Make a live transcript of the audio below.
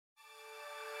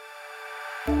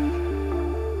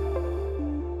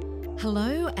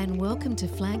Hello and welcome to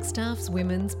Flagstaff's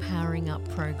Women's Powering Up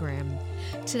program.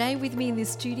 Today with me in this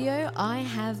studio I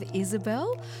have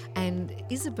Isobel, and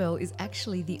Isobel is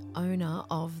actually the owner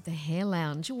of the Hair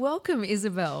Lounge. Welcome,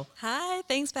 Isobel. Hi,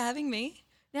 thanks for having me.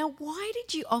 Now, why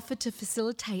did you offer to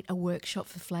facilitate a workshop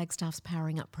for Flagstaff's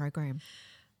Powering Up program?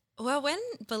 Well, when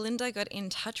Belinda got in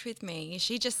touch with me,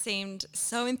 she just seemed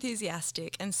so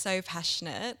enthusiastic and so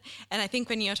passionate. And I think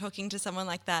when you're talking to someone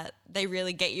like that, they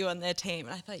really get you on their team.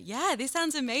 And I thought, yeah, this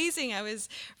sounds amazing. I was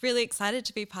really excited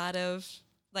to be part of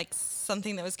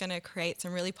something that was going to create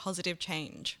some really positive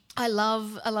change. I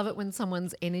love it when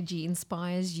someone's energy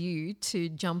inspires you to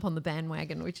jump on the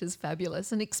bandwagon, which is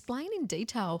fabulous. And explain in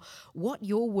detail what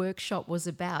your workshop was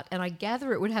about. And I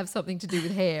gather it would have something to do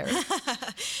with hair.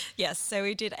 Yes, so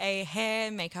we did a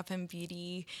hair, makeup and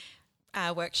beauty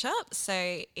workshop.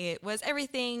 So it was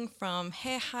everything from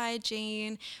hair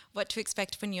hygiene, what to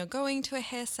expect when you're going to a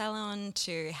hair salon,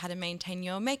 to how to maintain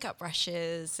your makeup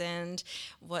brushes and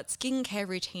what skincare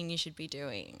routine you should be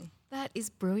doing. That is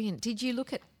brilliant. Did you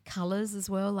look at colours as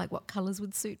well, like what colours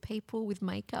would suit people with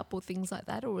makeup or things like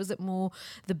that, or was it more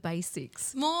the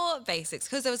basics? More basics,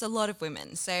 because there was a lot of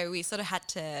women. So we sort of had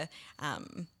to,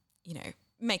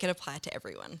 make it apply to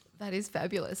everyone. That is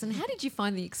fabulous. And how did you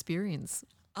find the experience?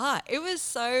 It was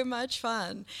so much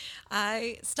fun.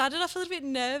 I started off a little bit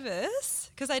nervous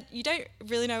because you don't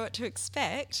really know what to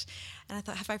expect. And I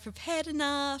thought, have I prepared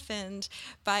enough?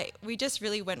 But we just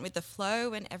really went with the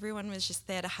flow, and everyone was just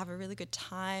there to have a really good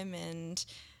time. And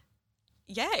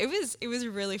yeah, it was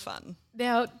really fun.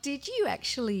 Now, did you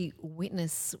actually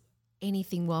witness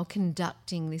anything while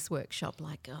conducting this workshop,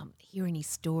 like hear any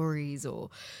stories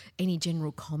or any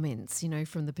general comments,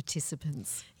 from the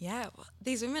participants? Yeah, well,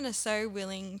 these women are so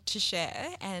willing to share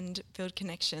and build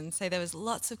connections. So there was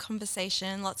lots of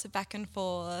conversation, lots of back and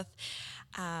forth.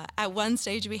 At one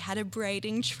stage we had a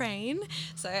braiding train.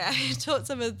 So I taught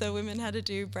some of the women how to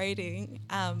do braiding,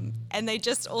 and they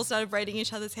just all started braiding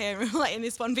each other's hair, and we were in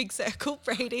this one big circle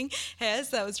braiding hair.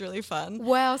 So that was really fun.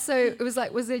 Wow. So it was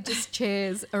was there just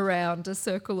chairs around a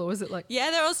circle, or was it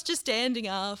Yeah, they're all just standing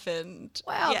up and...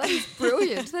 Wow, yeah. That is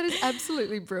brilliant. That is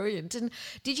absolutely brilliant. And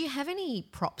did you have any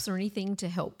props or anything to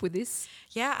help with this?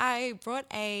 Yeah, I brought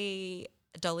a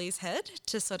dolly's head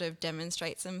to sort of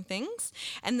demonstrate some things.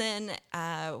 And then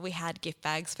we had gift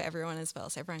bags for everyone as well.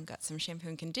 So everyone got some shampoo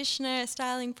and conditioner, a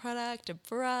styling product, a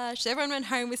brush. So everyone went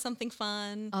home with something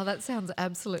fun. Oh, that sounds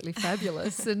absolutely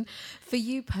fabulous. And for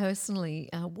you personally,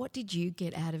 what did you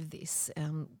get out of this,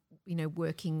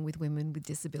 working with women with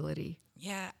disability?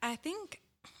 Yeah, I think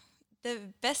the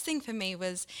best thing for me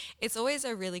was it's always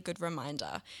a really good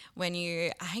reminder when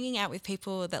you are hanging out with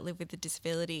people that live with a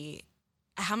disability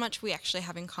how much we actually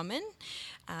have in common.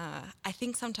 I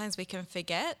think sometimes we can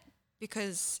forget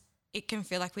because it can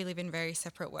feel like we live in very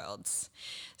separate worlds.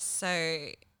 So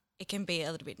it can be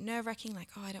a little bit nerve-wracking,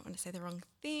 I don't want to say the wrong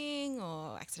thing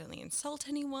or accidentally insult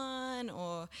anyone.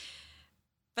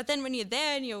 But then when you're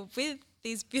there and you're with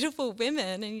these beautiful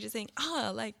women and you just think,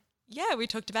 yeah, we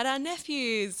talked about our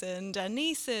nephews and our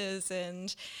nieces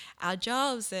and our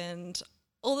jobs and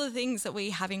all the things that we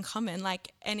have in common,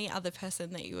 like any other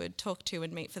person that you would talk to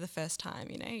and meet for the first time,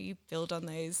 you build on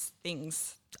those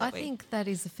things. I think that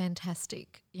is a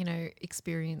fantastic,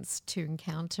 experience to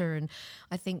encounter, and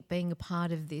I think being a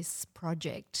part of this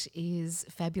project is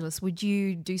fabulous. Would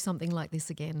you do something like this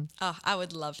again? Oh, I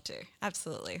would love to.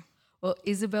 Absolutely. Well,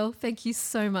 Isobel, thank you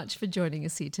so much for joining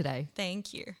us here today.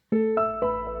 Thank you.